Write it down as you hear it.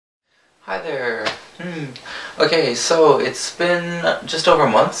Hi there. Okay, so it's been just over a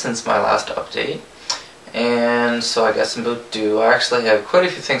month since my last update, and so I guess I'm about due. I actually have quite a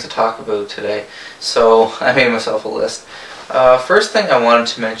few things to talk about today, so I made myself a list. First thing I wanted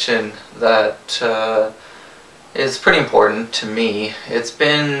to mention that is pretty important to me. It's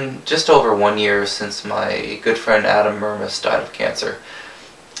been just over 1 year since my good friend Adam Murmis died of cancer,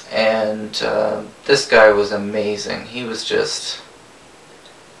 and this guy was amazing. He was just...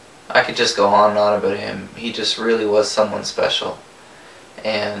 I could just go on and on about him. He just really was someone special,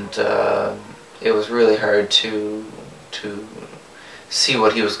 and it was really hard to see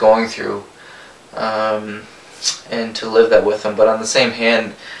what he was going through and to live that with him. But on the same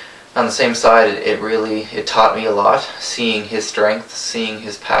side, it taught me a lot. Seeing his strength, seeing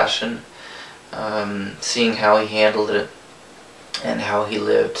his passion, seeing how he handled it, and how he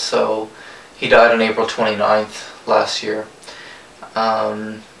lived. So he died on April 29th last year.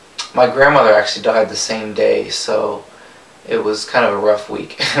 My grandmother actually died the same day, so it was kind of a rough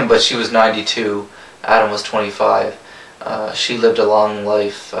week. But she was 92, Adam was 25. She lived a long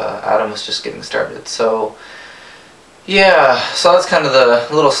life. Adam was just getting started. So yeah, so that's kind of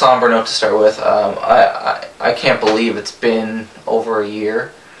the little somber note to start with. I can't believe it's been over a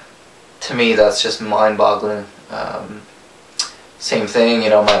year. To me, that's just mind-boggling. Same thing, you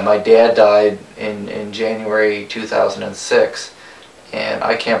know, my dad died in January 2006. And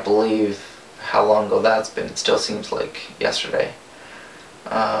I can't believe how long ago that's been. It still seems like yesterday.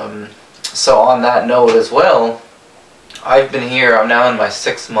 So on that note as well, I've been here, I'm now in my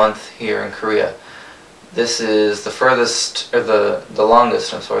 6th month here in Korea. This is the furthest, or the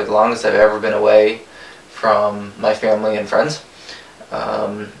longest I've ever been away from my family and friends.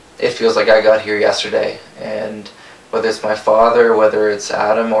 It feels like I got here yesterday. And whether it's my father, whether it's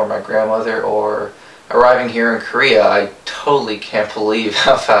Adam or my grandmother, or arriving here in Korea, I totally can't believe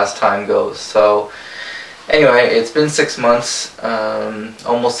how fast time goes. So anyway, it's been 6 months,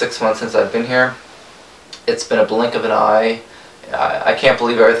 almost 6 months since I've been here. It's been a blink of an eye. I can't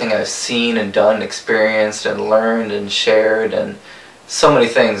believe everything I've seen and done, experienced and learned and shared, and so many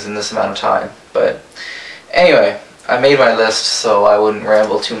things in this amount of time. But anyway, I made my list so I wouldn't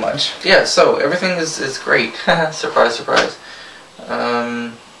ramble too much. Yeah, so everything is great. Surprise, surprise.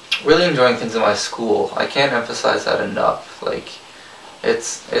 Really enjoying things in my school. I can't emphasize that enough. Like,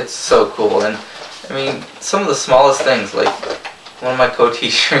 it's so cool. And I mean, some of the smallest things, like one of my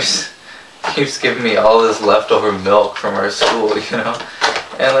co-teachers keeps giving me all this leftover milk from our school, you know,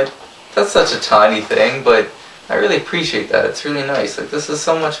 and like, that's such a tiny thing, but I really appreciate that. It's really nice. Like, this is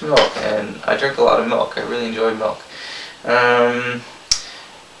so much milk, and I drink a lot of milk. I really enjoy milk.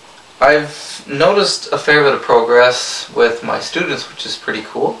 I've noticed a fair bit of progress with my students, which is pretty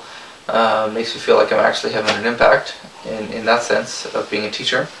cool. Makes me feel like I'm actually having an impact in that sense of being a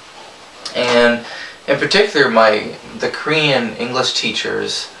teacher. And in particular, the Korean English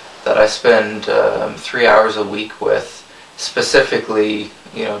teachers that I spend 3 hours a week with, specifically,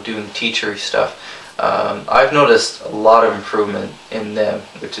 you know, doing teacher stuff, I've noticed a lot of improvement in them,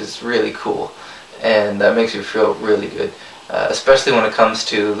 which is really cool, and that makes me feel really good. Especially when it comes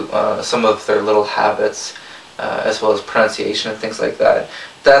to some of their little habits, as well as pronunciation and things like that.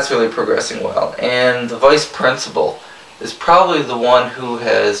 That's really progressing well. And the vice principal is probably the one who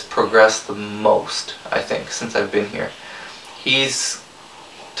has progressed the most, I think, since I've been here. He's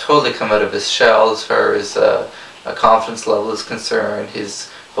totally come out of his shell as far as a confidence level is concerned. His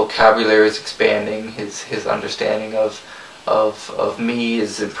vocabulary is expanding. His understanding of me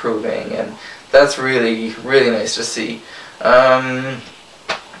is improving, and that's really, really nice to see. The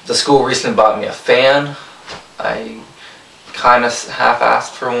school recently bought me a fan. I kind of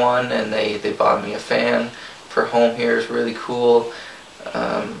half-asked for one, and they bought me a fan for home here. It's really cool.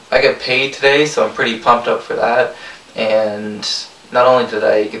 I get paid today, so I'm pretty pumped up for that. And not only did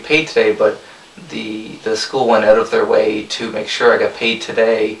I get paid today, but the school went out of their way to make sure I got paid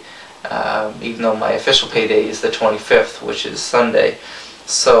today, even though my official payday is the 25th, which is Sunday.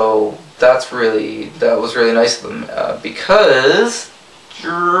 So that was really nice of them, because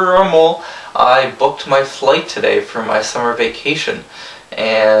I booked my flight today for my summer vacation,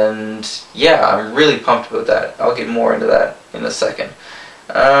 and yeah, I'm really pumped about that. I'll get more into that in a second.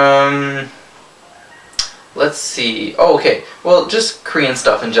 Let's see. Oh, okay. Well, just Korean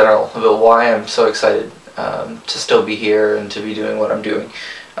stuff in general, about why I'm so excited to still be here and to be doing what I'm doing.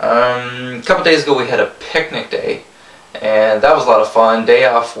 A couple days ago we had a picnic day, and that was a lot of fun. Day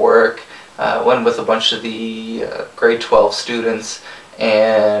off work. Went with a bunch of the grade 12 students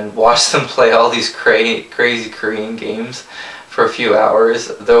and watched them play all these crazy Korean games. for a few hours.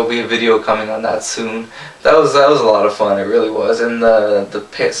 There will be a video coming on that soon. That was a lot of fun. It really was. And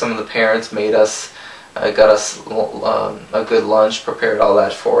some of the parents made us got us a good lunch, prepared all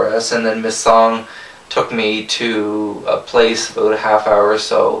that for us, and then Miss Song took me to a place about a half hour or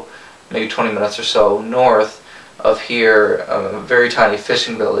so, maybe 20 minutes or so north of here, a very tiny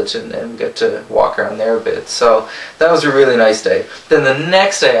fishing village, and we get to walk around there a bit. So that was a really nice day. Then the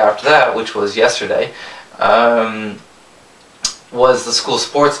next day after that, which was yesterday, was the school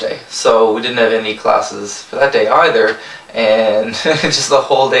sports day. So we didn't have any classes for that day either, and just the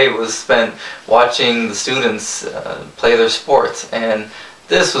whole day was spent watching the students play their sports. And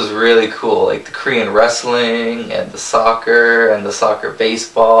this was really cool, like the Korean wrestling and the soccer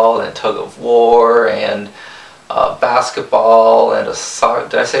baseball and tug of war and basketball and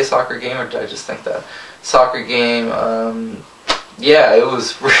did I say soccer game, or did I just think that? Soccer game. Yeah, it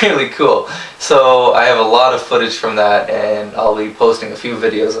was really cool. So I have a lot of footage from that, and I'll be posting a few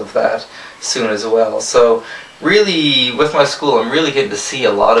videos of that soon as well. So really, with my school, I'm really getting to see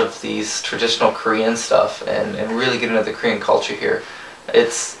a lot of these traditional Korean stuff and really get into the Korean culture here.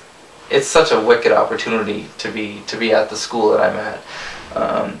 It's such a wicked opportunity to be at the school that I'm at.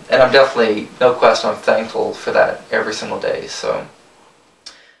 And I'm definitely, no question, I'm thankful for that every single day. So.